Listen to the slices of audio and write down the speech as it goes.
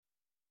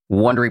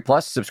Wondery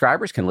Plus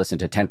subscribers can listen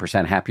to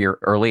 10% Happier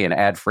early and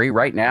ad-free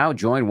right now.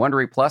 Join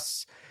Wondery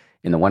Plus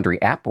in the Wondery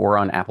app or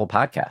on Apple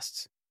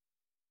Podcasts.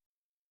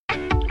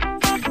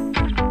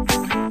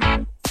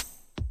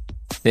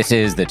 This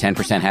is the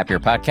 10% Happier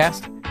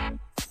podcast.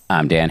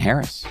 I'm Dan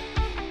Harris.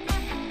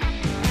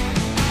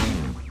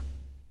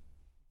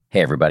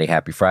 Hey, everybody.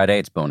 Happy Friday.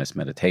 It's bonus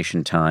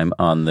meditation time.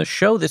 On the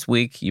show this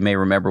week, you may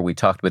remember we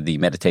talked with the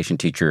meditation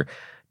teacher,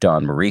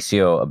 Don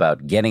Mauricio,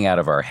 about getting out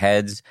of our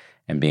heads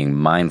and being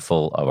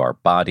mindful of our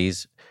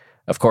bodies.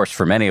 Of course,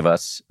 for many of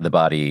us, the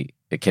body,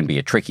 it can be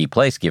a tricky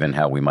place given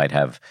how we might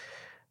have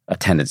a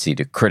tendency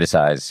to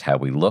criticize how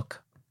we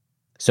look.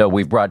 So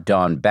we've brought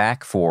Don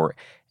back for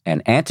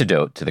an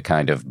antidote to the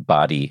kind of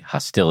body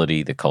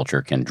hostility the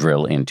culture can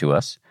drill into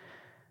us.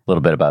 A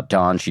little bit about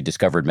Dawn. She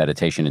discovered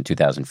meditation in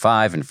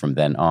 2005, and from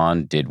then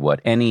on did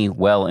what any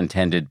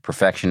well-intended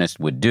perfectionist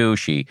would do.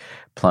 She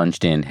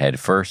plunged in head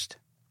first.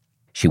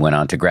 She went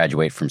on to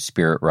graduate from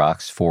Spirit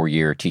Rock's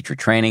 4-year teacher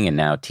training and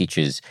now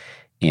teaches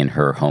in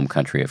her home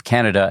country of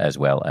Canada as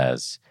well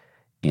as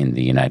in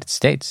the United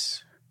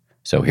States.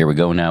 So here we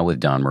go now with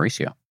Don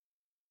Mauricio.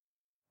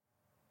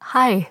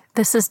 Hi,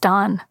 this is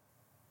Dawn.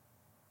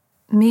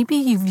 Maybe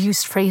you've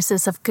used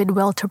phrases of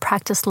goodwill to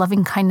practice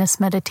loving-kindness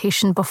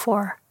meditation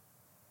before.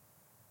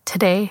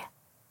 Today,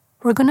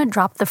 we're going to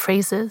drop the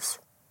phrases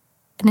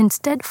and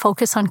instead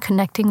focus on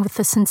connecting with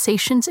the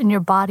sensations in your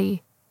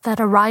body that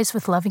arise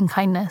with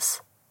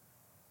loving-kindness.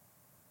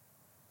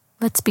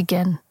 Let's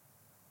begin.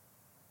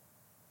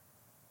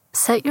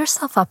 Set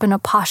yourself up in a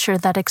posture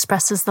that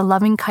expresses the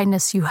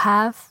loving-kindness you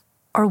have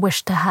or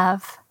wish to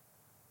have.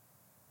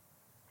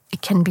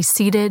 It can be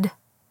seated,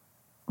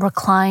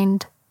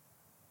 reclined,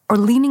 or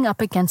leaning up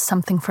against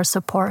something for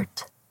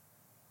support.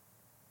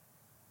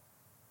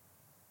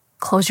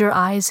 Close your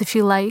eyes if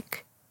you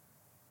like.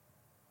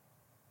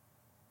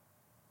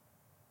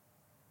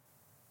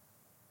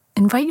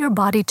 Invite your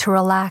body to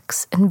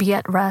relax and be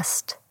at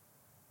rest.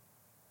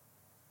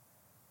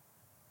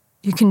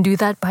 You can do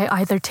that by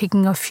either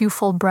taking a few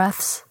full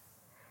breaths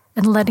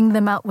and letting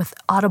them out with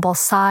audible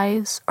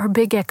sighs or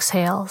big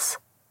exhales.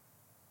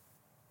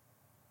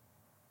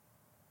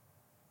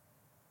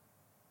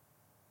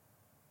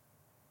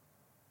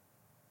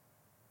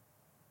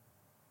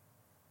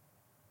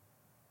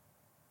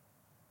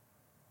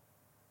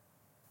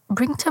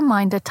 Bring to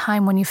mind a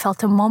time when you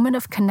felt a moment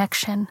of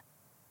connection,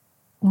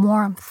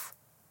 warmth,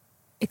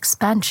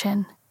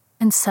 expansion,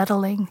 and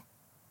settling.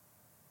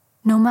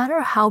 No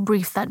matter how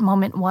brief that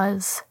moment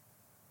was,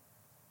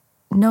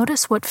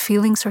 notice what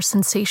feelings or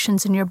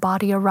sensations in your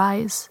body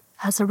arise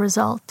as a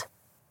result.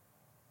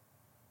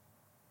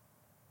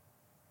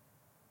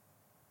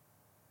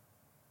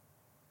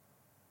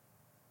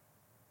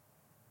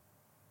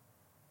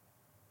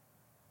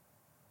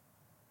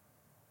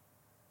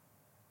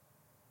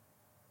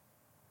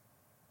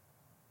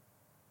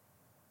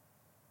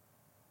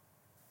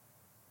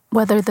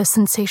 Whether the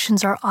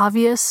sensations are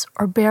obvious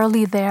or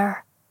barely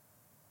there,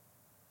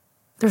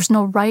 there's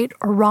no right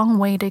or wrong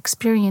way to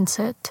experience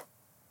it.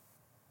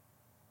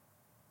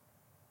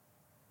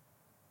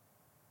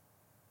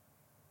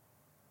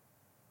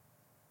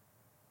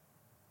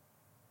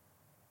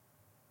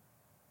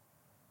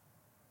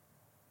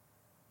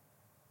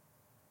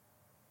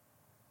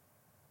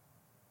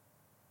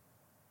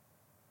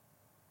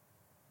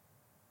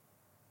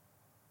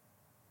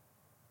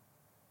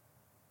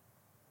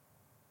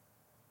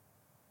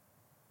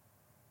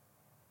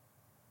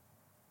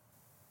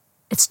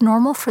 It's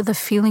normal for the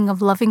feeling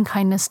of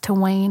loving-kindness to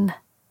wane.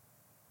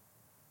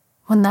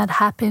 When that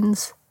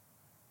happens,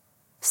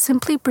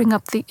 simply bring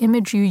up the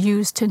image you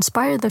used to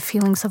inspire the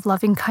feelings of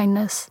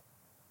loving-kindness,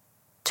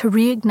 to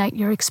reignite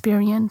your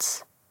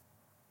experience.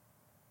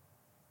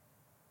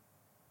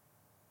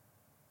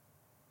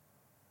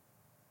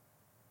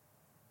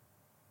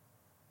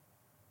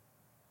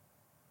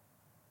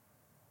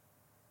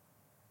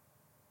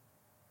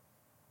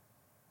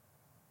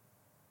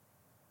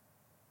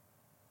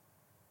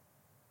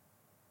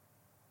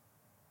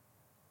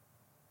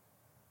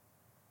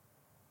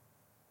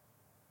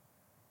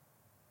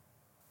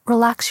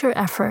 Relax your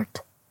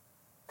effort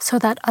so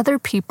that other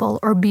people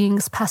or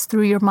beings pass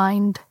through your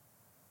mind,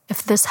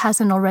 if this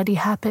hasn't already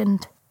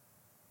happened.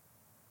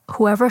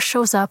 Whoever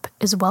shows up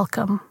is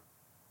welcome.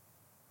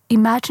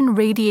 Imagine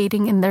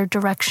radiating in their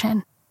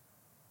direction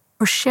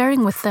or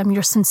sharing with them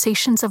your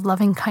sensations of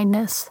loving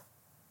kindness.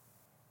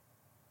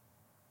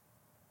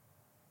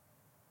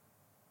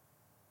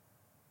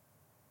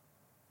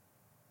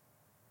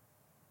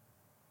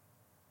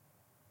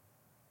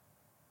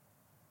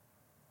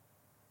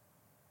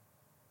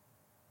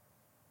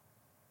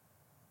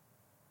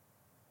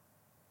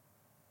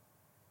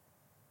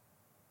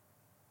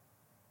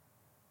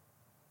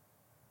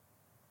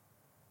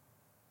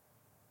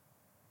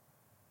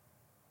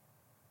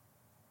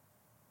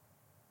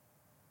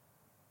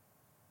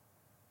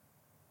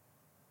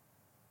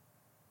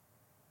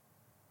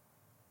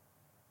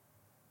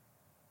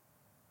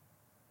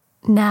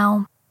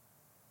 Now,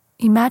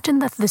 imagine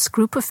that this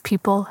group of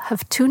people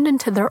have tuned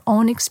into their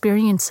own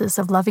experiences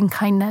of loving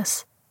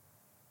kindness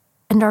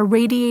and are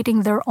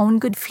radiating their own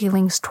good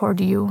feelings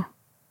toward you.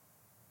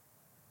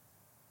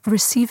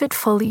 Receive it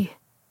fully,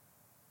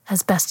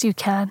 as best you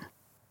can.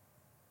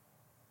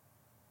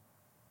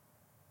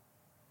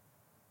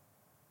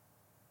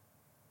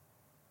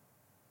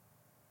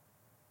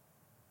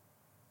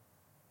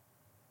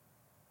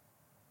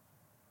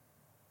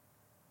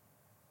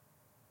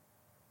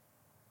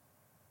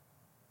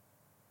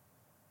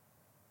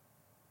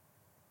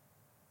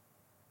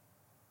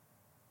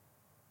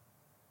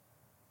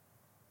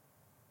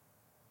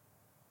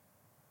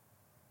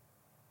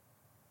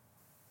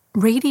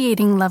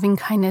 Radiating loving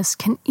kindness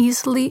can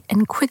easily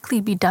and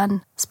quickly be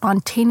done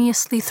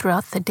spontaneously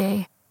throughout the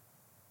day.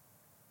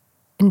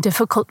 In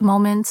difficult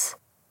moments,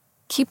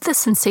 keep the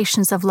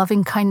sensations of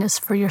loving kindness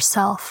for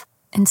yourself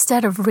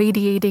instead of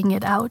radiating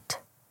it out.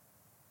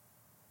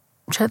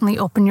 Gently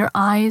open your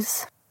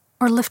eyes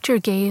or lift your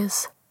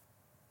gaze.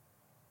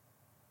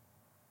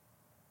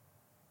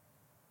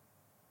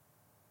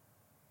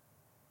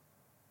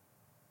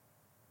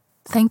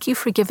 Thank you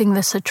for giving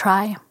this a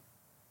try.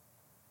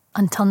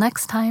 Until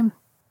next time.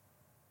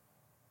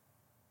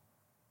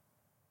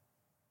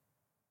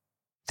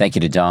 Thank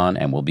you to Dawn,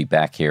 and we'll be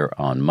back here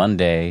on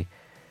Monday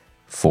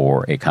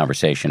for a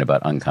conversation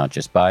about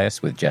unconscious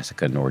bias with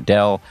Jessica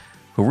Nordell,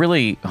 who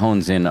really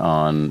hones in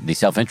on the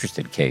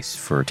self-interested case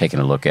for taking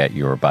a look at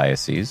your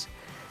biases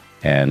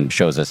and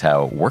shows us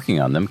how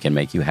working on them can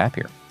make you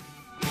happier.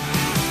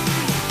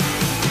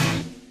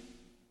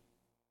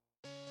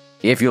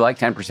 If you like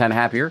 10%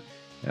 Happier,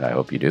 and I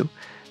hope you do,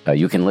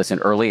 you can listen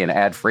early and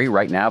ad-free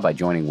right now by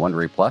joining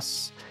Wondery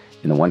Plus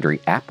in the Wondery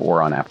app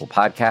or on Apple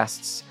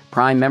Podcasts.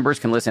 Prime members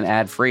can listen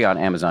ad-free on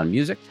Amazon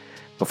Music.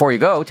 Before you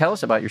go, tell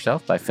us about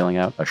yourself by filling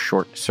out a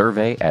short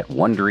survey at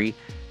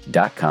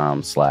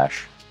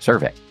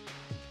Wondery.com/survey.